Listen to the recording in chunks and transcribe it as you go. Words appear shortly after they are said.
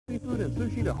seafood and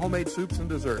sushi to homemade soups and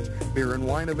desserts. Beer and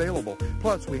wine available.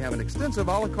 Plus, we have an extensive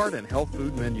a la carte and health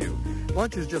food menu.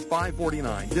 Lunch is just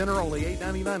 $5.49. Dinner only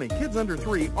 $8.99, and kids under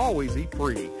 3 always eat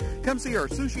free. Come see our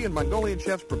sushi and Mongolian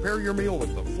chefs prepare your meal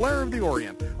with the flair of the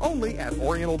Orient, only at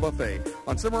Oriental Buffet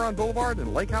on Cimarron Boulevard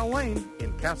and Lake Howell Lane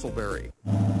in Castleberry.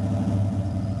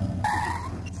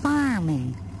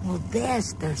 Farming. Well,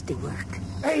 there's thirsty work.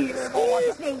 Hey,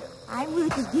 Excuse me. I'm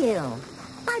Ruthie Gill.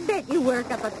 I bet you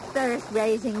work up a thirst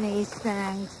raising these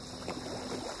things.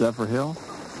 Zephyr Hill?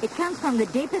 It comes from the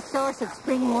deepest source of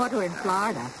spring water in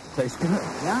Florida. Tastes good.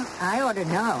 Yeah, I ought to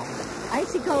know.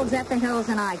 Icy Cold Zephyr Hills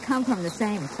and I come from the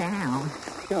same town.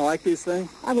 You don't like these things?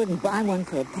 I wouldn't buy one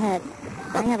for a pet.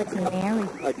 I have a canary.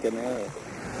 A canary.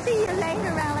 See you later,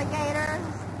 alligators.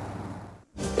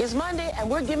 It's Monday, and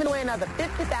we're giving away another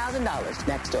 $50,000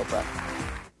 next Oprah.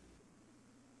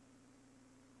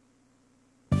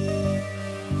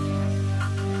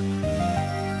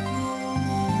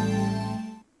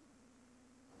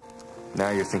 Now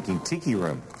you're thinking tiki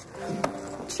room.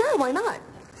 Sure, why not?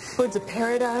 Birds of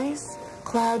paradise,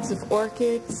 clouds of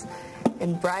orchids,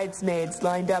 and bridesmaids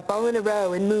lined up all in a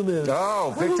row in Moo.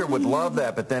 Oh, Victor would love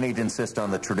that, but then he'd insist on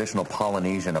the traditional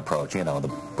Polynesian approach. You know, the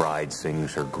bride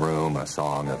sings her groom a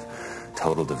song of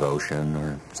total devotion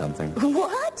or something.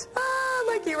 What?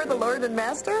 Like you were the Lord and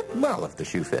Master? Well, if the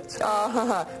shoe fits.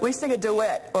 We sing a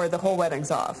duet or the whole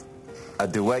wedding's off. A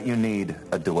duet you need,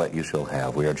 a duet you shall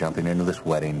have. We are jumping into this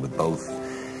wedding with both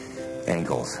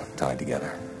ankles tied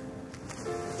together.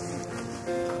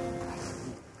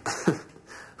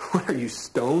 What, are you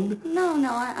stoned? No,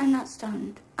 I'm not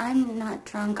stoned. I'm not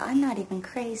drunk. I'm not even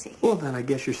crazy. Well, then I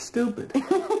guess you're stupid.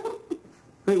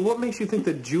 Wait, what makes you think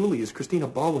that Julie is Christina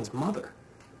Baldwin's mother?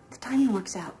 The timing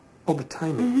works out. Oh, the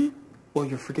timing. Well,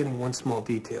 you're forgetting one small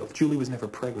detail. Julie was never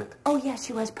pregnant. Oh, yeah,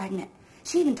 she was pregnant.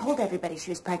 She even told everybody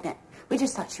she was pregnant. We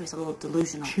just thought she was a little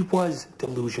delusional. She was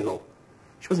delusional.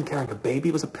 She wasn't carrying a baby.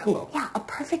 It was a pillow. Yeah, a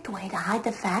perfect way to hide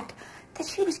the fact that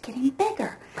she was getting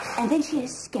bigger. And then she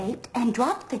escaped and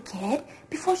dropped the kid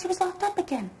before she was locked up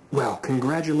again. Well,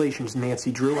 congratulations,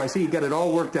 Nancy Drew. I see you got it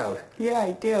all worked out. Yeah,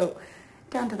 I do.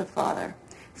 Down to the father,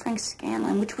 Frank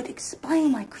Scanlon, which would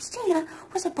explain why Christina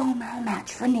was a bone marrow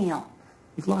match for Neil.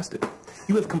 You've lost it.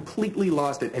 You have completely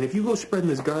lost it. And if you go spreading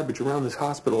this garbage around this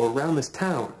hospital or around this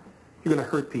town, you're going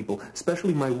to hurt people,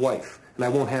 especially my wife, and I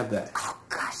won't have that. Oh,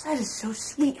 gosh, that is so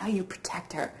sweet how you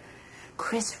protect her.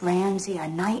 Chris Ramsey, a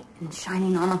knight in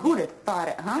shining armor. Who would have thought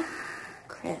it, huh?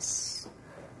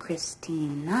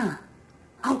 Christina.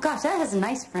 Oh, gosh, that has a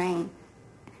nice ring.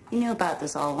 You knew about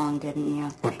this all along, didn't you?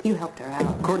 You helped her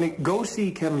out. Courtney, go see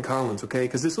Kevin Collins, okay?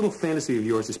 Because this little fantasy of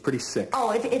yours is pretty sick.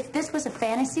 Oh, if this was a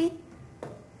fantasy,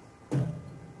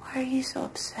 why are you so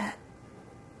upset?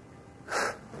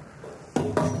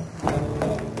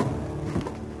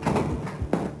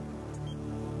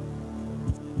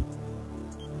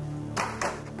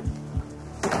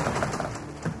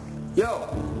 Yo,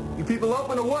 you people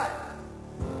open or what?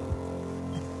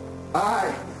 All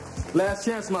right, last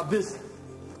chance of my business.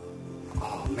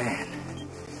 Oh, man.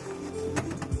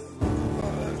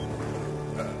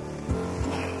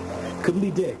 Couldn't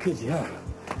be dead, could you, huh?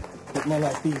 Make my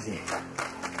life easy.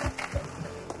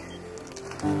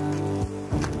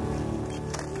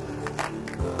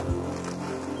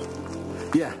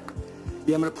 Yeah,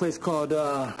 I'm in a place called,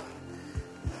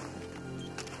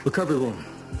 recovery room.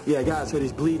 Yeah, guys heard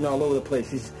he's bleeding all over the place.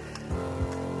 He's,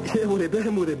 yeah, well, they bet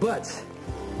him with their butts.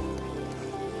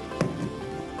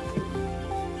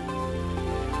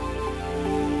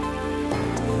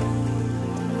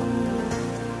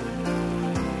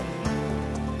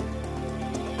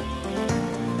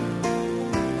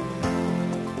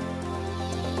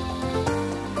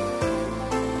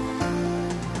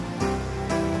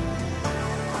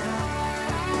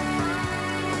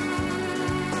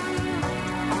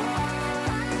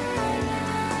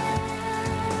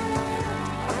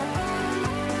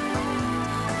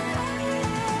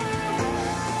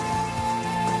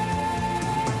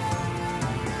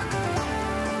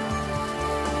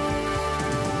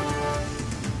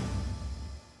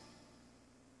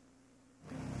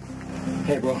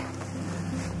 Hey, bro.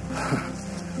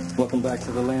 Welcome back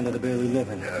to the land of the barely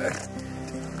living.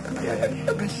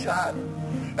 I've been shot.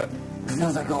 It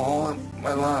sounds like a hole in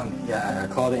my lung. Yeah, I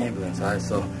called the ambulance, all right?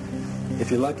 So,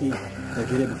 if you're lucky, they'll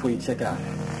get it before you check out.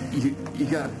 You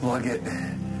gotta plug it.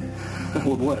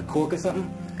 With what, a cork or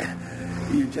something?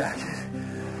 You jack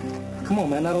it. Come on,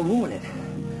 man, that'll ruin it.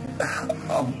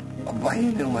 I'll buy you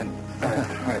a new one. All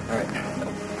right.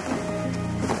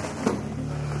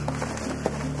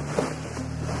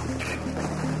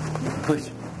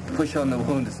 Push on the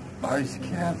wound as hard as you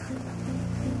can.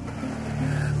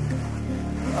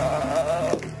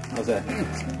 How's that?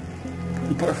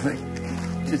 Perfect.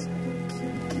 Just...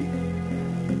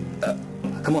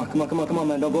 come on,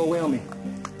 man. Don't go away on me.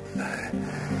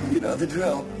 You know the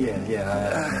drill.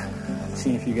 Yeah.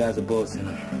 Seeing if you guys are bullets in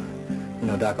them. You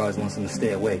know, Doc always wants them to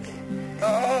stay awake.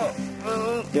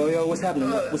 Yo, what's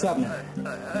happening? What's happening?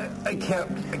 I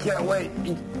can't wait.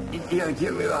 You gotta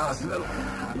get me to the hospital.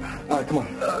 All right, come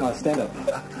on. All right, stand up.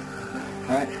 All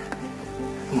right?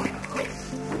 Come on.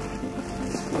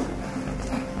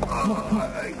 Come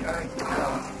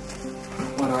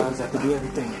on, our arms have to do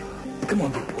everything. Come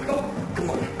on, big boy. Come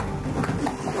on.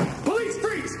 Police,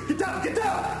 freeze! Get down, get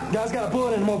down! Guys got a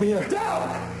bullet in him over here. Down!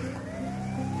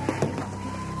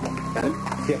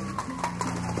 Here.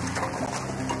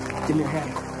 Give me your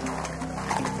hand.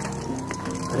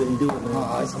 I didn't do it,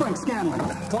 man. It's Frank Scanlon.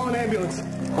 Call an ambulance. I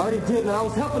already did, man. I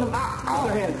was helping him out.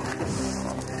 Other hand.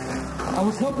 I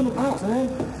was helping him out, man.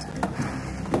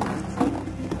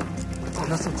 Oh,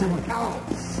 that's what I'm doing. Ow.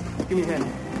 Give me your hand.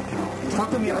 Talk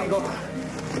to me, amigo.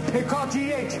 Hey, call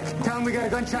GH. Tell him we got a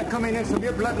gunshot coming in,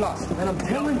 severe blood loss. And I'm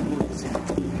telling you.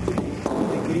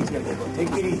 Take it easy, amigo.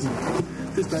 Take it easy.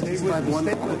 Dispatch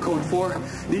 851, code 4.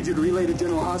 Need you to relay to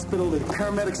General Hospital. The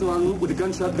paramedics are en route with a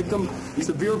gunshot victim.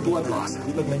 Severe blood loss.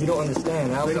 Look, man, you don't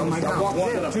understand. I'll walk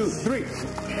 1, 2, 3.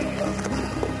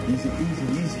 Easy.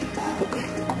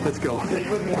 Let's go.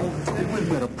 You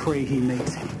better pray he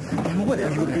makes it. And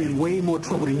whatever. You'll be in way more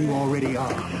trouble than you already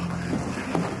are.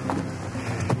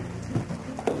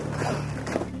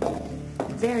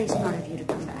 Very smart of you to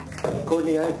come back.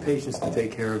 Courtney, I have patients to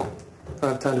take care of. I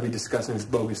don't have time to be discussing this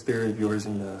bogus theory of yours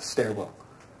in the stairwell.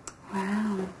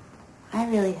 Wow. I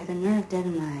really hit a nerve,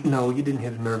 didn't I? No, you didn't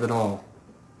hit a nerve at all.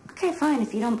 Okay, fine.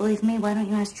 If you don't believe me, why don't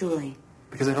you ask Julie?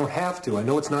 Because I don't have to. I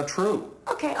know it's not true.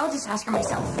 Okay, I'll just ask her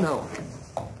myself. No.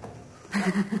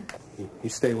 You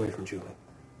stay away from Julie.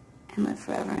 And live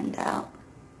forever in doubt.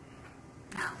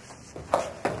 No.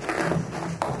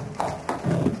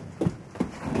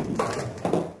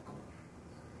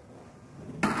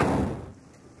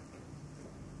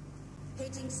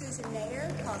 Paging Susan Nair,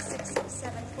 call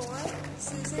 6674.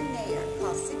 Susan Nair,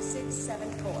 call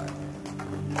 6674.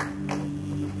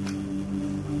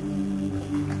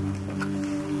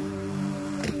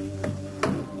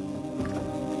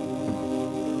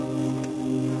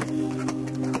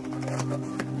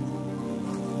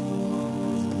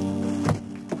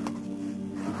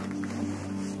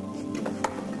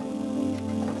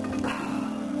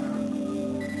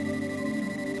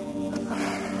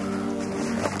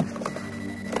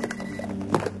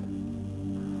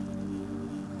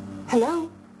 Hello?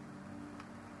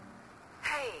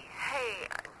 Hey,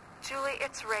 Julie,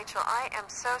 it's Rachel. I am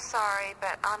so sorry,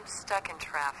 but I'm stuck in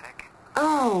traffic.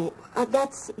 Oh,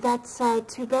 that's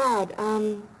too bad.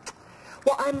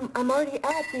 Well, I'm already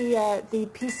at the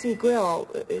PC Grill.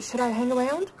 Should I hang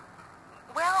around?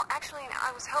 Well, actually,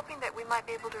 I was hoping that we might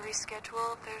be able to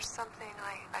reschedule. There's something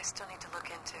I still need to look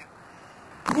into.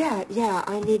 Yeah,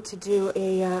 I need to do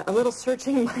a little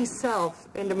searching myself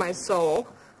into my soul.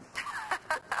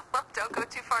 Well, don't go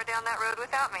too far down that road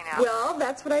without me now. Well,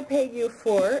 that's what I paid you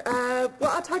for. Well,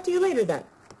 I'll talk to you later then.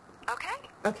 Okay.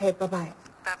 Okay, bye-bye.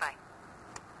 Bye-bye.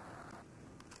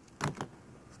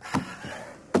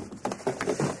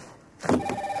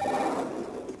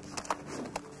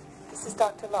 This is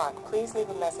Dr. Locke. Please leave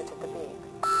a message at the beep.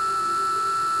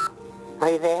 Are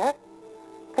you there?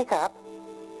 Pick up.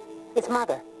 It's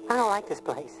Mother. I don't like this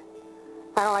place.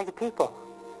 I don't like the people.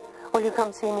 Will you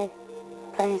come see me,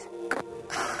 please?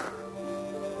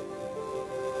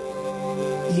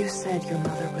 You said your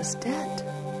mother was dead.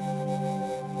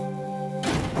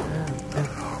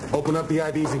 Open up the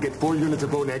IVs and get 4 units of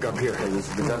Boneg up here. Hey, this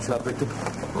is the gunshot victim.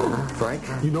 Frank?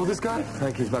 You know this guy?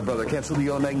 Frank, he's my brother. Cancel the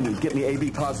Oneg news. Get me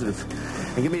AB positive.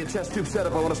 And give me a chest tube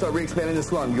setup. I want to start re-expanding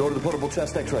this lung. You order the portable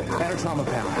chest x-ray. And a trauma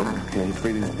panel. Okay, he's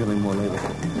breathing. He's becoming more later.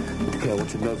 Okay, I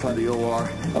want you to notify the OR.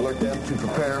 Alert them to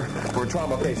prepare for a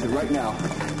trauma patient right now.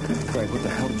 Frank, what the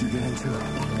hell did you get into?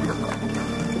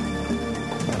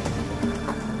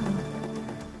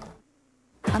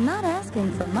 I'm not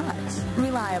asking for much.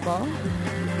 Reliable,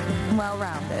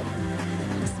 well-rounded,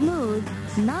 smooth,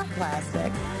 not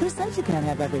plastic. Who says you can't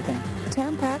have everything?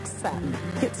 Tampax Satin.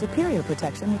 Get superior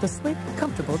protection with a sleek,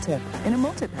 comfortable tip in a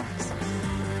multi-packs.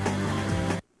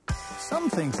 Some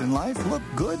things in life look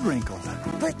good wrinkled.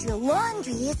 But your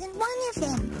laundry isn't one of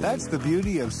them. That's the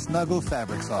beauty of Snuggle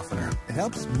Fabric Softener. It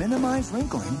helps minimize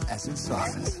wrinkling as it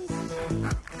softens.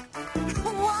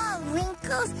 Wow,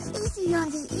 wrinkles. Easy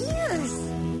on the ears.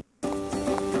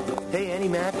 Hey, Annie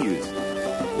Matthews.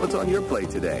 What's on your plate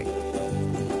today?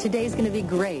 Today's going to be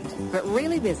great, but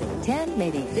really busy. 10,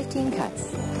 maybe 15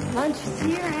 cuts. Lunch is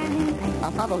here, Annie.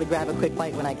 I'll probably grab a quick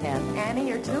bite when I can. Annie,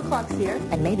 your 2 o'clock's here.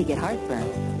 And maybe get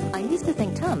heartburn. I used to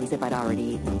think Tums if I'd already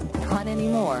eaten. Not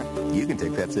anymore. You can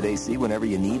take Pepcid AC whenever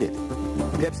you need it.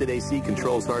 Pepcid AC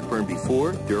controls heartburn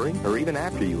before, during, or even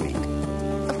after you eat.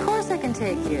 Of course I can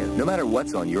take you. No matter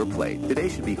what's on your plate, today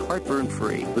should be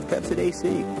heartburn-free with Pepcid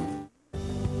AC.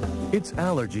 It's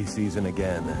allergy season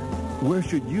again. Where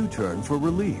should you turn for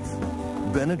relief?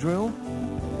 Benadryl?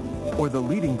 Or the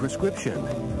leading prescription?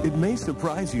 It may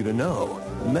surprise you to know,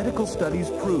 medical studies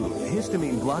prove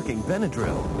histamine-blocking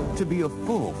Benadryl to be a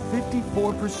full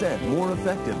 54% more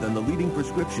effective than the leading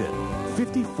prescription.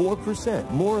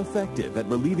 54% more effective at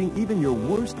relieving even your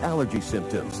worst allergy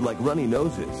symptoms like runny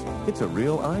noses. It's a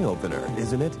real eye-opener,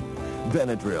 isn't it?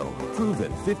 Benadryl,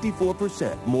 proven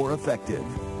 54% more effective.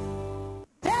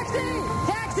 Taxi!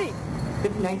 Taxi! The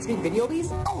 19 video lease?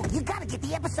 Oh, you gotta get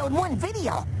the episode 1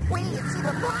 video. Wait till you see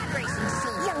the broad racing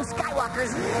scene. Young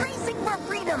Skywalkers racing for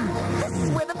freedom. This is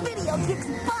where the video kicks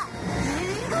butt.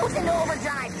 He goes into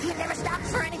overdrive. He never stops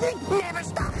for anything. Never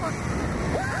stops for...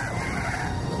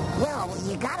 Well,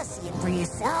 you gotta see it for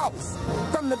yourselves.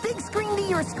 From the big screen to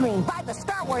your screen, buy the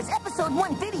Star Wars Episode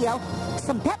 1 video,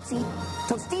 some Pepsi,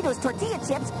 Tostitos tortilla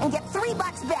chips, and get $3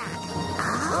 back.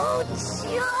 Oh,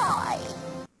 joy!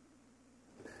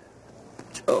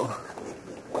 Joe.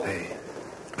 Hey.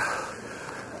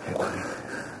 Hey, buddy.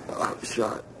 I was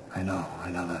shot. I know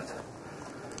that.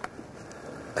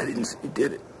 I didn't see you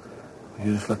did it.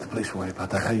 You just let the police worry about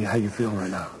that. How you feeling right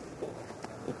now?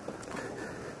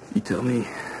 You tell me.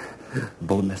 The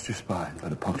bullet missed your spine,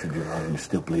 but it punctured your heart and you're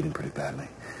still bleeding pretty badly.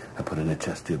 I put in a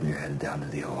chest tube and you're headed down to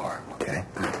the OR, okay?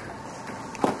 I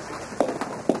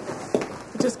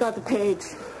just got the page.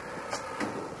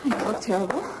 I look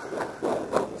terrible.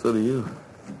 So do you.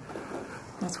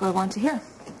 That's what I want to hear.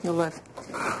 You'll live.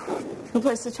 Who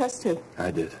placed the chest tube?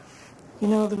 I did. You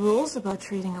know the rules about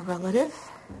treating a relative?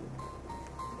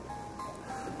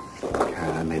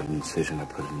 Karen, I made an incision. I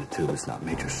put it in the tube. It's not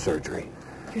major surgery.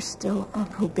 You're still on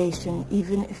probation,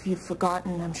 even if you've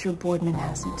forgotten. I'm sure Boardman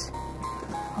hasn't.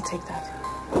 I'll take that.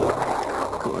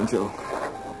 Come on, Joe.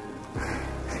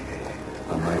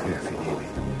 I'm right here if you need me.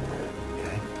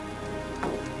 Okay?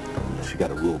 Unless you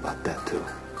got a rule about that, too.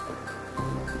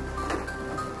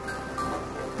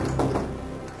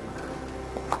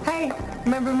 Hey,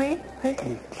 remember me?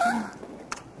 Hey.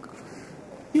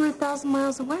 You were 1,000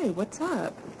 miles away. What's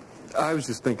up? I was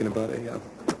just thinking about a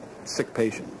sick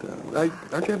patient.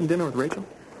 Aren't you having dinner with Rachel?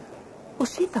 Well,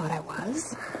 she thought I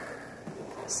was.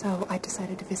 So I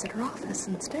decided to visit her office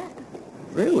instead.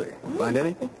 Really? Find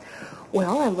anything?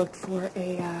 Well, I looked for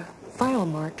a file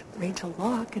marked Rachel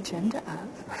Locke, agenda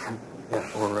of.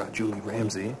 Yeah, or Julie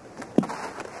Ramsey.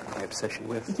 My obsession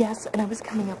with. Yes, and I was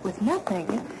coming up with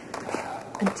nothing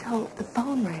until the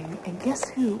phone rang, and guess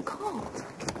who called?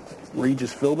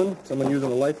 Regis Philbin? Someone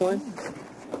using a lifeline?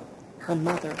 Her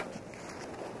mother.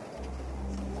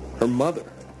 Her mother?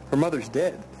 Her mother's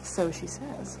dead. So she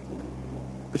says.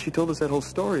 But she told us that whole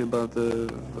story about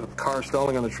the car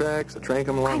stalling on the tracks, the train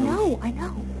coming along. I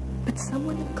know. But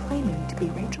someone claiming to be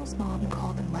Rachel's mom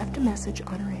called and left a message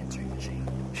on her answering machine.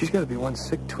 She's got to be one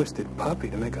sick, twisted puppy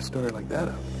to make a story like that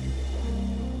up.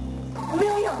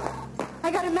 Emilio,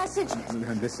 I got a message.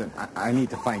 Listen, I need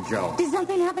to find Joe. Did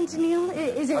something happen to Neil?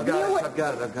 Is it Neil? I've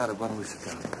got it. Why don't we sit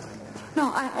down? No,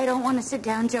 I don't want to sit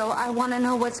down, Joe. I want to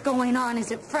know what's going on.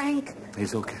 Is it Frank?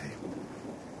 He's okay.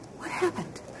 What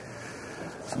happened?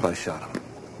 Somebody shot him.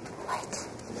 What?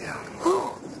 Yeah.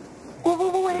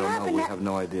 What We happened? We have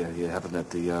no idea. It happened at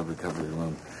the recovery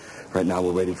room. Right now,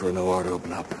 we're waiting for an OR to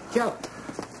open up. Joe,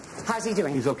 how's he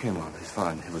doing? He's okay, Mom. He's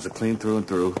fine. It was a clean through and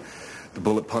through. The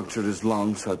bullet punctured his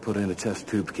lung, so I put in a chest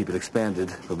tube to keep it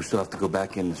expanded. But we still have to go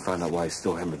back in and find out why he's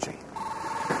still hemorrhaging.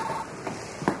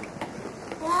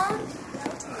 Mom?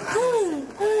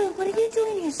 What are you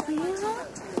doing here,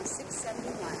 sweetheart?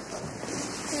 671.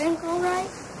 Is Frank all right?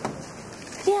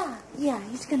 Yeah,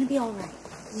 he's going to be all right.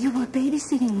 You were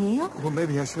babysitting Neil? Well,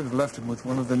 maybe I should have left him with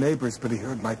one of the neighbors, but he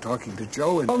heard my talking to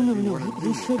Joe and... Oh, no,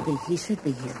 he should be. He should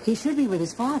be here. He should be with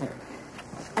his father.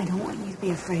 I don't want you to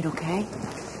be afraid, okay?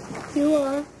 You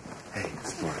are. Hey,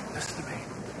 Sport, listen to me.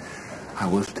 I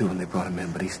was too when they brought him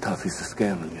in, but he's tough. He's a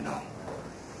Scanlon, you know.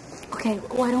 Okay,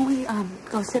 why don't we,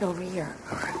 go sit over here?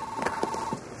 All right.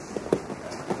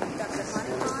 Dr.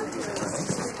 Honeybaum to room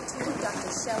 632.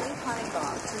 Dr. Shelley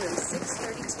Honeybaum to room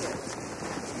 632.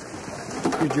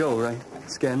 You're Joe, right?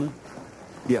 Scanlon?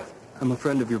 Yeah. I'm a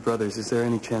friend of your brother's. Is there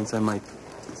any chance I might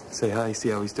say hi, see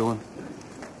how he's doing?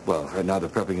 Well, right now they're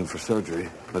prepping him for surgery,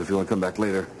 but if you want to come back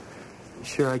later...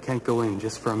 Sure, I can't go in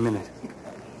just for a minute.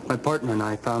 My partner and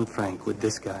I found Frank with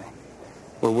this guy.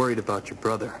 We're worried about your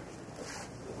brother.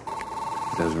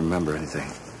 He doesn't remember anything.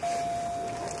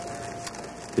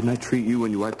 Didn't I treat you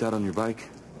when you wiped out on your bike?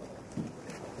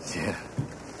 Yeah.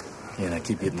 Yeah, and I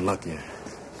keep getting luckier.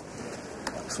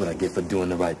 That's what I get for doing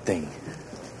the right thing.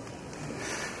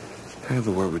 Can I have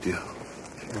a word with you?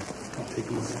 Sure. I'll take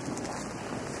him over.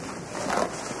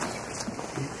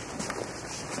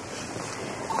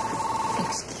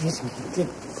 Excuse me,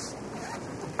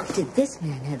 did this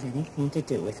man have anything to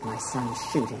do with my son's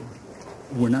shooting?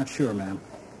 We're not sure, ma'am.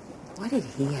 What did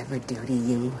he ever do to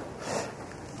you?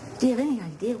 Do you have any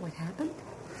idea what happened?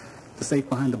 The safe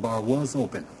behind the bar was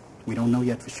open. We don't know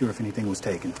yet for sure if anything was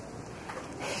taken.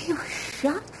 He was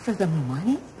shot for the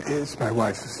money? It's my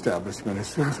wife's establishment. As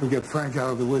soon as we get Frank out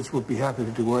of the woods, we'll be happy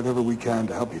to do whatever we can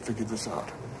to help you figure this out.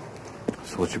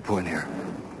 So what's your point here?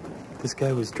 This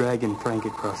guy was dragging Frank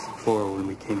across the floor when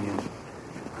we came in.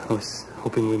 I was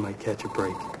hoping we might catch a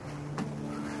break.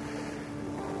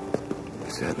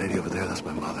 You see that lady over there? That's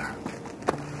my mother.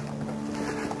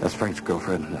 That's Frank's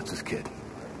girlfriend, and that's his kid.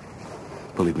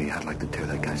 Believe me, I'd like to tear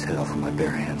that guy's head off with my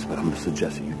bare hands, but I'm going to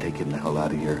suggest that you take him the hell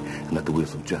out of here and let the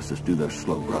wheels of justice do their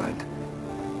slow grind.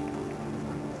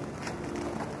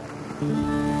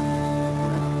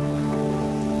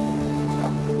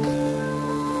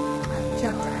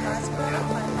 Can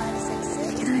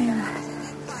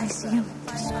I see him?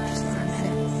 Just for a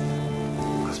minute.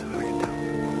 I'll see what I can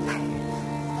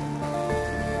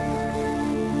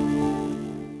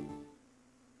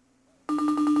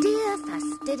do. Dear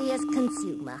fastidious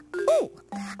consumer. Oh,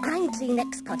 I'm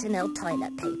Kleenex Cottonelle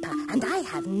toilet paper, and I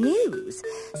have news.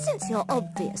 Since you're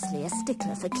obviously a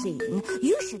stickler for clean,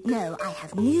 you should know I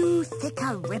have new,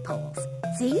 thicker ripples.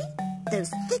 See?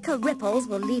 Those thicker ripples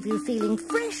will leave you feeling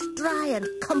fresh, dry, and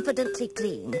confidently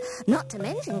clean. Not to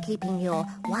mention keeping your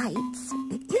whites,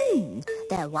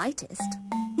 their whitest.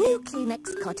 New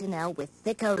Kleenex Cottonelle with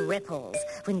thicker ripples.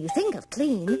 When you think of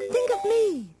clean, think of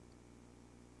me.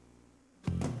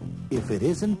 If it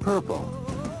isn't purple,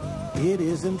 it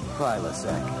isn't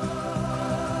Prilosec.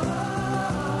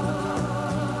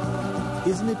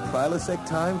 Isn't it Prilosec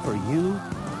time for you?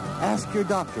 Ask your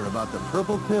doctor about the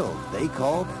purple pill they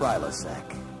call Prilosec.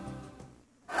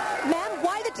 Ma'am,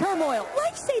 why the turmoil?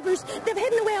 Lifesavers! They've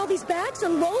hidden away all these bags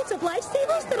and rolls of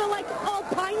lifesavers that are like all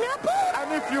pineapple.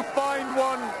 And if you find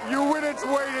one, you win its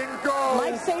weight in gold.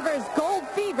 Lifesavers Gold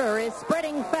Fever is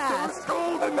spreading fast. There's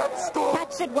gold in that store.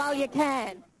 Catch it while you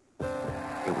can.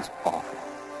 It was awful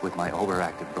with my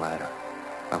overactive bladder.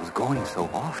 I was going so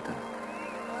often.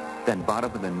 Then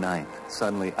bottom of the ninth,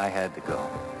 suddenly I had to go.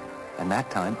 And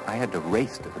that time, I had to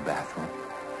race to the bathroom.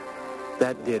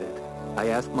 That did it. I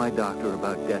asked my doctor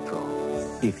about Detrol.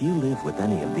 If you live with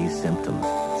any of these symptoms,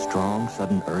 strong,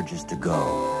 sudden urges to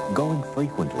go, going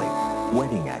frequently,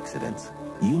 wedding accidents,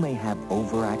 you may have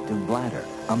overactive bladder,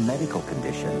 a medical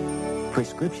condition.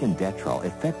 Prescription Detrol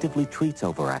effectively treats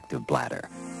overactive bladder.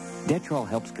 Detrol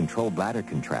helps control bladder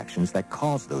contractions that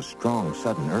cause those strong,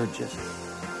 sudden urges.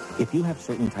 If you have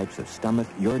certain types of stomach,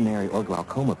 urinary, or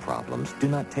glaucoma problems, do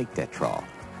not take Detrol.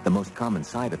 The most common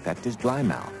side effect is dry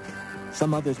mouth.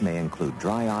 Some others may include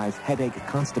dry eyes, headache,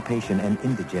 constipation, and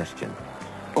indigestion.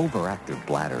 Overactive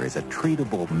bladder is a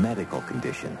treatable medical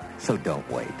condition, so don't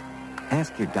wait.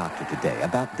 Ask your doctor today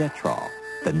about Detrol,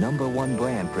 the #1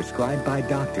 brand prescribed by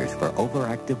doctors for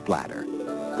overactive bladder.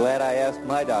 Glad I asked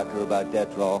my doctor about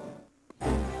Detrol.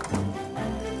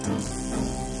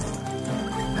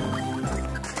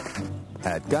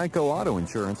 At Geico Auto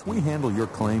Insurance, we handle your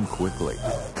claim quickly,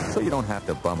 so you don't have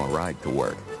to bum a ride to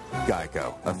work.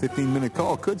 Geico, a 15-minute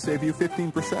call could save you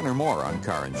 15% or more on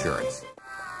car insurance.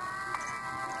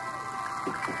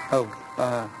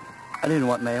 I didn't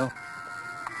want mail.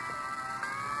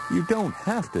 You don't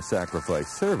have to sacrifice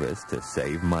service to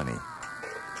save money.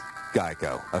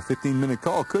 Geico, a 15-minute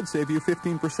call could save you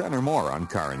 15% or more on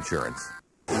car insurance.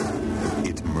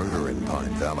 It's murder in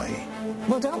Pine Valley,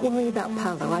 Well, don't worry about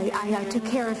Paulo. I took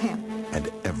care of him.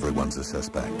 and everyone's a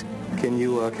suspect. Can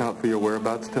you account for your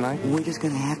whereabouts tonight? We're just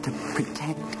going to have to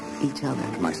protect each other.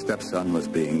 My stepson was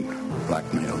being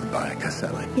blackmailed by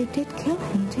Caselli. You did kill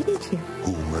him, didn't you?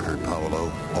 Who Murdered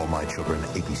Paolo? All My Children,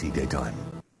 ABC Daytime.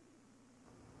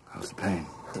 How's the pain?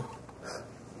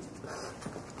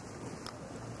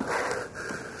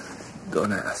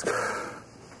 Don't ask.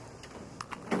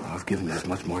 I've given you as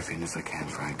much morphine as I can,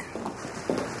 Frank.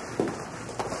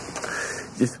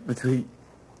 Just between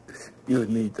you and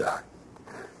me, Doc.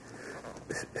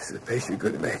 Is the patient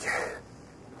going to make it?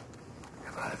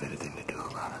 If I have anything to do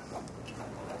about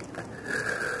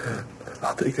it,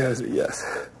 I'll take that as a yes.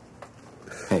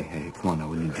 Hey, come on now.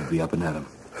 We need you to be up and at him.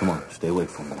 Come on, stay awake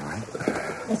from me, all right?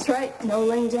 That's right. No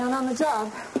laying down on the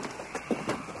job.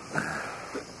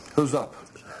 Who's up?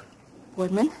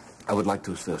 Boardman, I would like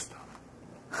to assist.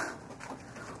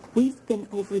 we've been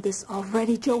over this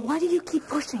already, Joe. Why do you keep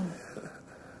pushing?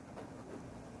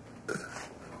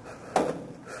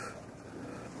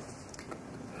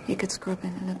 You could scrub in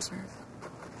and observe.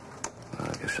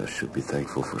 I guess I should be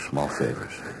thankful for small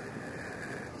favors.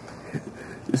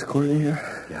 Is Courtney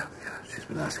here? Yeah. She's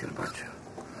been asking about you.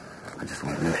 I just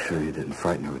want to make sure you didn't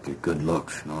frighten her with your good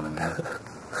looks, you know what I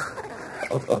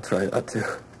mean? I'll try not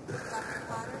to.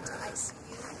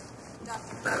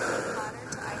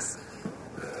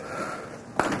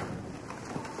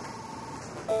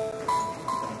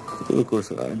 Of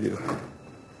course, around you.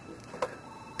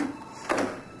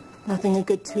 Nothing a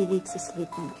good 2 weeks of sleep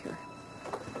won't cure.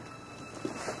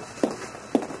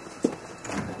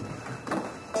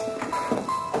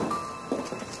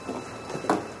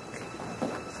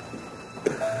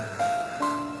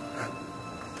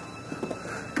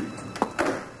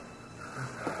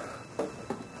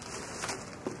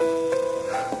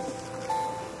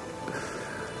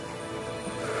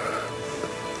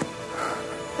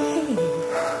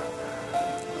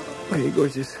 Hey,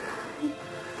 gorgeous.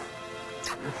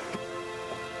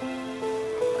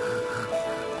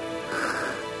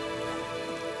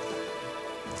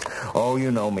 Oh,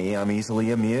 you know me. I'm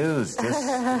easily amused. Just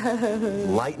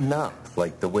lighten up,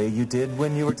 like the way you did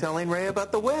when you were telling Ray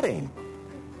about the wedding.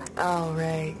 Oh,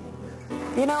 Ray.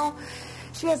 You know,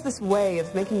 she has this way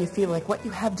of making you feel like what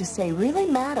you have to say really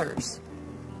matters.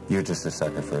 You're just a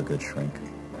sucker for a good shrink.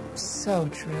 So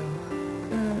true.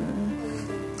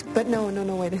 But no,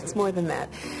 wait, it's more than that.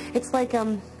 It's like,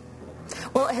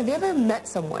 well, have you ever met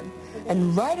someone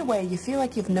and right away you feel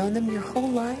like you've known them your whole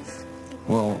life?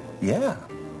 Well, yeah.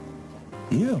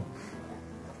 You.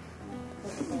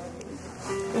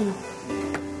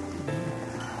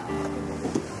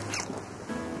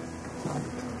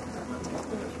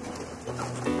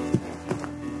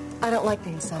 I don't like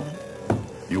being summoned.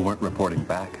 You weren't reporting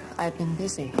back? I've been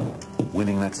busy.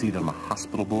 Winning that seat on the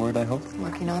hospital board, I hope?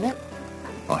 Working on it?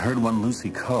 I heard one Lucy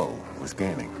Coe was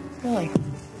gaining. Really?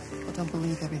 Well, don't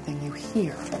believe everything you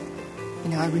hear.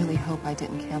 You know, I really hope I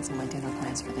didn't cancel my dinner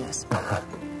plans for this.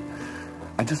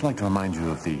 I'd just like to remind you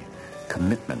of the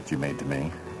commitment you made to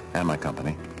me and my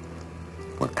company.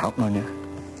 We're counting on you.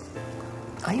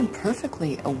 I am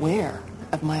perfectly aware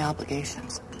of my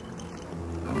obligations.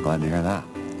 I'm glad to hear that.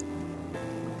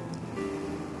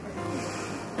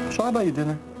 Shall I buy you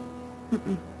dinner?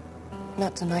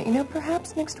 Not tonight. You know,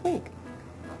 perhaps next week.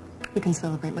 We can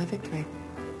celebrate my victory.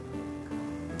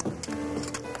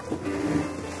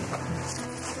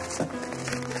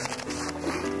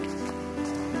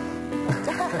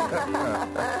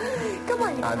 Come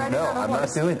on, you can ride on a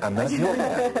horse. I'm not doing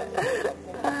that.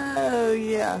 Oh,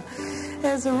 yeah.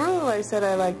 As a rule, I said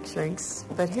I like shrinks,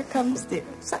 but here comes the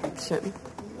exception.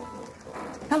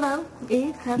 Hello,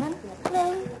 Eve, Heaven.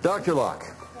 Hello. Dr. Locke.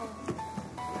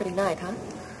 Pretty night, huh?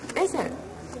 Is it?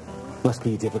 Must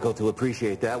be difficult to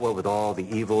appreciate that, what with all the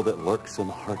evil that lurks in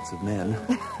the hearts of men.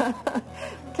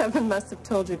 Kevin must have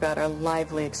told you about our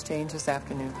lively exchange this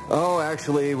afternoon. Oh,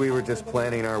 actually, we were just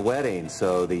planning our wedding,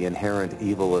 so the inherent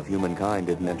evil of humankind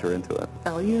didn't enter into it.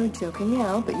 Oh, you're joking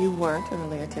now, but you weren't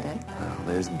earlier today. Well,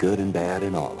 there's good and bad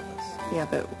in all of us. Yeah,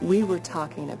 but we were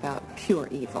talking about pure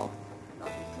evil.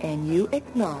 And you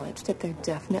acknowledged that there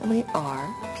definitely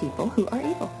are people who are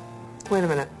evil. Wait a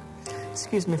minute.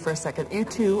 Excuse me for a second. You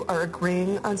two are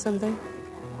agreeing on something?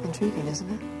 Intriguing, isn't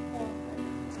it?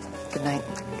 Good night.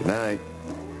 Good night.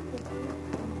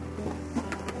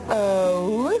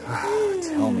 Oh.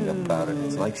 Tell me about it.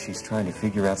 It's like she's trying to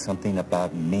figure out something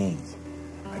about me.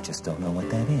 I just don't know what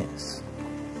that is.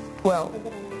 Well,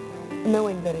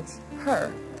 knowing that it's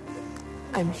her,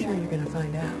 I'm sure you're going to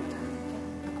find out.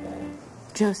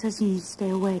 Joe says you need to stay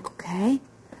awake, okay?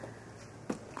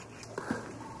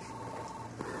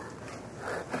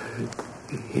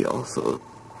 He also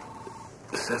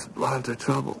says blondes are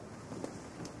trouble.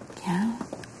 Yeah?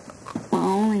 Well,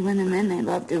 only when the men they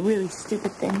love do really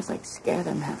stupid things like scare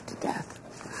them half to death.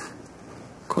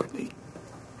 Courtney.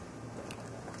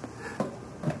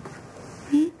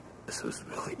 This was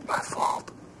really my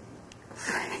fault.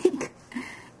 Frank,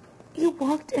 you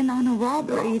walked in on a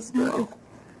robbery. It's not...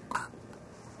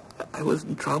 I was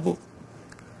in trouble.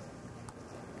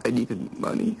 I needed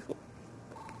money.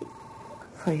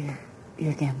 For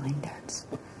your gambling debts.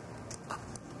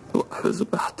 Well, I was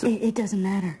about to... It doesn't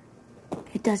matter.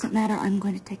 It doesn't matter. I'm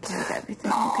going to take care of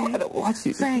everything, okay? I don't want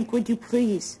you to... Frank, would you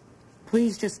please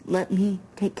just let me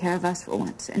take care of us for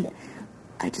once? And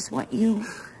I just want you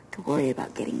to worry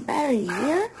about getting better, you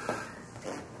hear?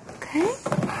 Okay?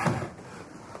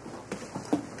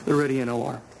 They're ready in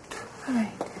OR. All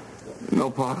right.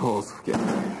 No potholes.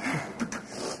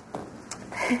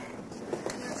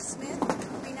 Smith,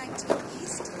 319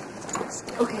 East.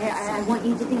 Okay, I want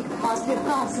you to think positive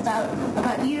thoughts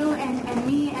about you and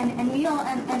me and Neil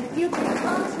and the future that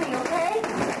comes me, okay?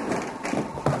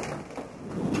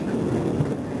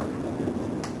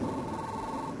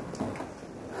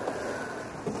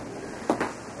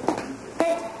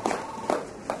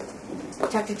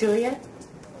 Dr. Julia?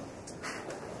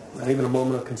 Not even a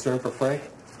moment of concern for Frank?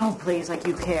 Oh, please, like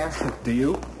you care. Do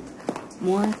you?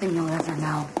 More than you'll ever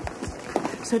know.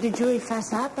 So did Julie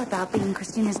fess up about being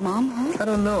Christina's mom, huh? I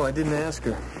don't know. I didn't ask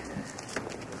her.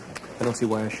 I don't see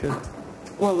why I should.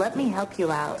 Well, let me help you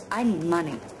out. I need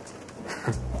money.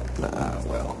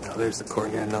 Well, now there's the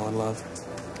Courtney I know and love.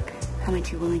 How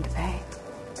much you willing to pay?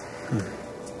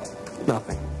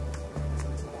 Nothing.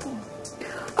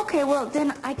 Okay, well,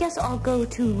 then I guess I'll go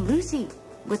to Lucy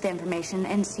with the information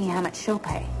and see how much she'll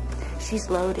pay. She's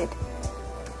loaded.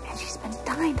 And she's been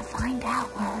dying to find out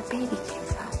where her baby came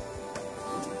from.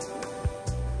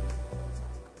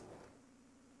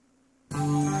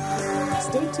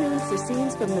 Stay tuned for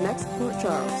scenes from the next Port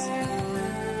Charles.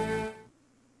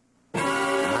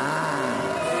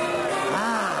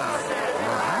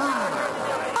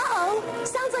 Uh-oh!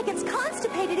 Sounds like it's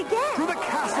constipated again. To the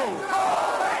castle!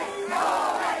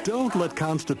 Don't let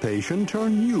constipation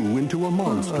turn you into a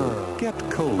monster. Get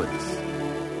Colis.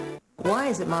 Why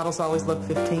is it models always look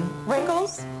 15?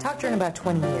 Wrinkles? Talk to her in about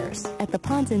 20 years. At the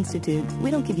Ponds Institute,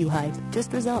 we don't give you hype,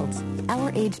 just results.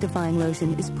 Our age-defying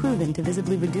lotion is proven to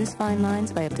visibly reduce fine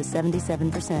lines by up to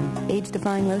 77%.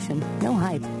 Age-defying lotion. No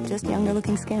hype, just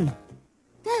younger-looking skin.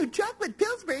 No, chocolate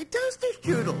Pillsbury toaster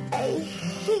strudel. I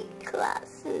hate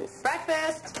classes.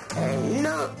 Breakfast.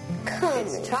 No,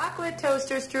 It's chocolate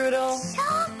toaster strudel.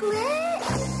 Chocolate!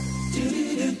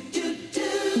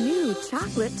 New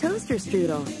chocolate toaster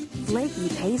strudel. Flaky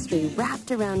pastry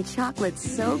wrapped around chocolate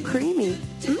so creamy.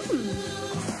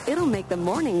 It'll make the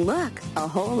morning look a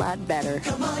whole lot better.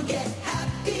 Come on, get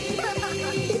happy.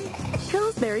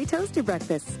 Pillsbury Toaster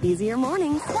Breakfast. Easier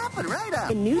mornings. Snap it right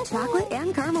up. In new chocolate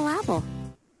and caramel apple.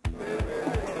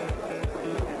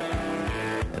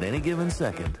 At any given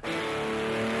second,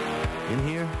 in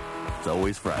here, it's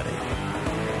always Friday.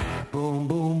 Boom,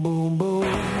 boom, boom, boom.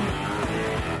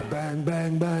 Bang,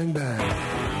 bang, bang, bang.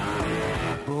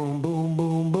 Boom, boom,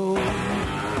 boom, boom.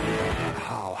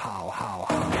 How, how.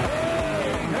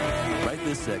 Right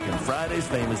this second, Friday's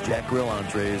famous Jack Grill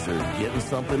entrees are getting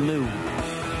something new.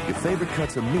 Your favorite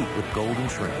cuts of meat with golden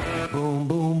shrimp. Boom,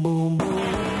 boom, boom, boom.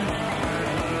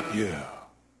 Yeah.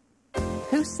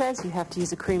 Who says you have to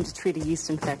use a cream to treat a yeast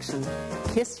infection?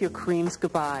 Kiss your creams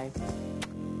goodbye.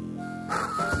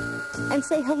 And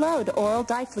say hello to oral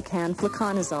diflucan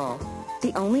fluconazole,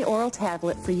 the only oral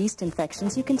tablet for yeast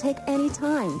infections you can take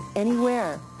anytime,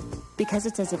 anywhere, because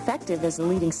it's as effective as the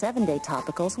leading 7-day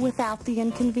topicals without the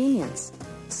inconvenience.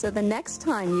 So the next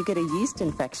time you get a yeast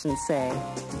infection, say,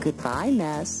 goodbye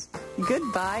mess,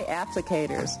 goodbye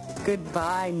applicators,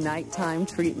 goodbye nighttime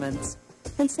treatments,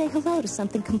 and say hello to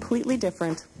something completely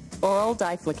different, oral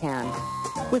diflucan.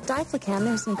 With diflucan,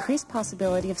 there's an increased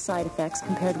possibility of side effects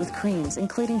compared with creams,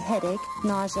 including headache,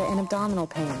 nausea, and abdominal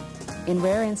pain. In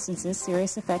rare instances,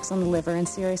 serious effects on the liver and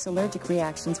serious allergic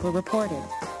reactions were reported.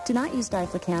 Do not use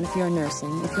diflucan if you're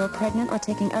nursing. If you're pregnant or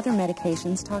taking other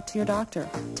medications, talk to your doctor.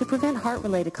 To prevent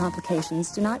heart-related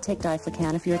complications, do not take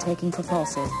diflucan if you're taking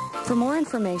Propulsive. For more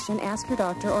information, ask your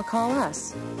doctor or call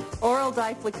us. Oral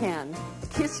diflucan.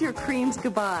 Kiss your creams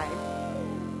goodbye.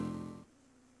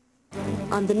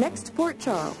 On the next Port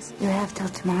Charles. You have till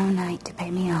tomorrow night to pay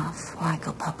me off or I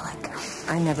go public.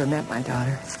 I never met my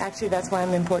daughter. Actually, that's why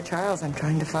I'm in Port Charles. I'm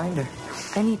trying to find her.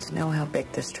 I need to know how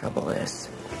big this trouble is.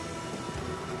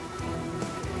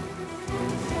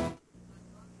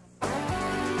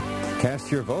 Cast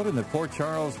your vote in the Port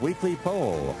Charles Weekly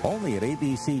Poll, only at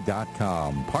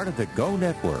abc.com, part of the Go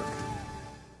Network.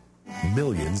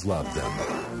 Millions love them.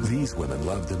 These women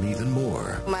love them even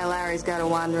more. My Larry's got a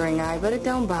wandering eye, but it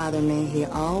don't bother me. He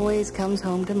always comes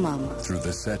home to Mama. Through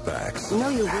the setbacks. You know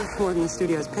you work more than the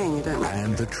studio's paying you, don't you?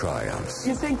 And the triumphs.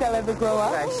 You think they'll ever grow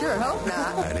up? I sure hope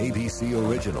not. An ABC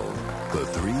original, The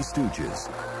Three Stooges.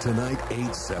 Tonight,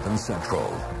 8/7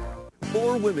 Central.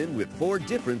 4 women with 4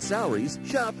 different salaries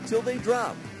shop till they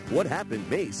drop. What happened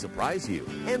may surprise you.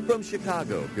 And from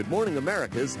Chicago, Good Morning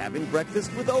America's Having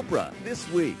Breakfast with Oprah this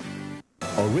week.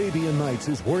 Arabian Nights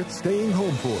is worth staying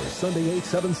home for. Sunday,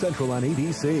 8/7 Central on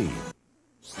ABC.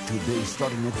 Today,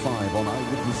 starting at 5 on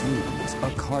Eyewitness News, a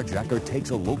carjacker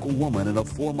takes a local woman and a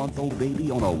 4-month-old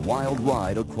baby on a wild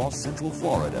ride across Central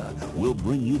Florida. We'll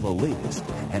bring you the latest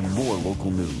and more local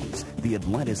news. The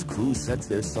Atlantis crew sets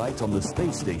their sights on the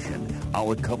space station.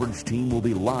 Our coverage team will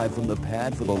be live from the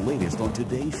pad for the latest on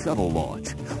today's shuttle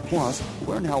launch. Plus,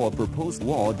 learn how a proposed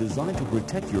law designed to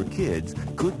protect your kids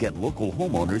could get local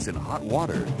homeowners in hot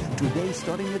water. Today,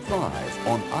 starting at 5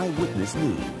 on Eyewitness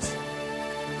News.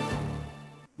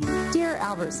 Dear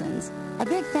Albertsons, a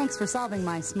big thanks for solving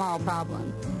my small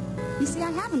problem. You see,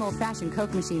 I have an old-fashioned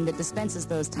Coke machine that dispenses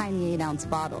those tiny 8-ounce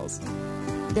bottles.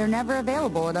 They're never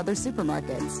available at other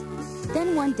supermarkets.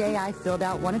 Then one day I filled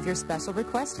out one of your special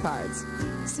request cards.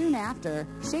 Soon after,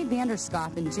 Shade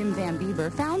Vanderscoff and Jim Van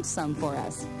Bieber found some for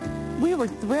us. We were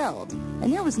thrilled,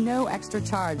 and there was no extra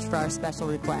charge for our special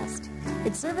request.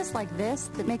 It's service like this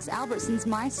that makes Albertsons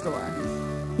my store.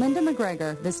 Linda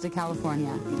McGregor, Vista,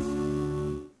 California.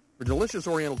 For delicious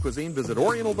Oriental cuisine, visit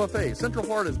Oriental Buffet, Central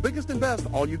Florida's biggest and best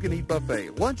all-you-can-eat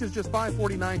buffet. Lunch is just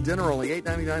 $5.49, dinner only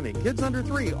 $8.99, and kids under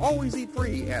 3 always eat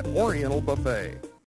free at Oriental Buffet.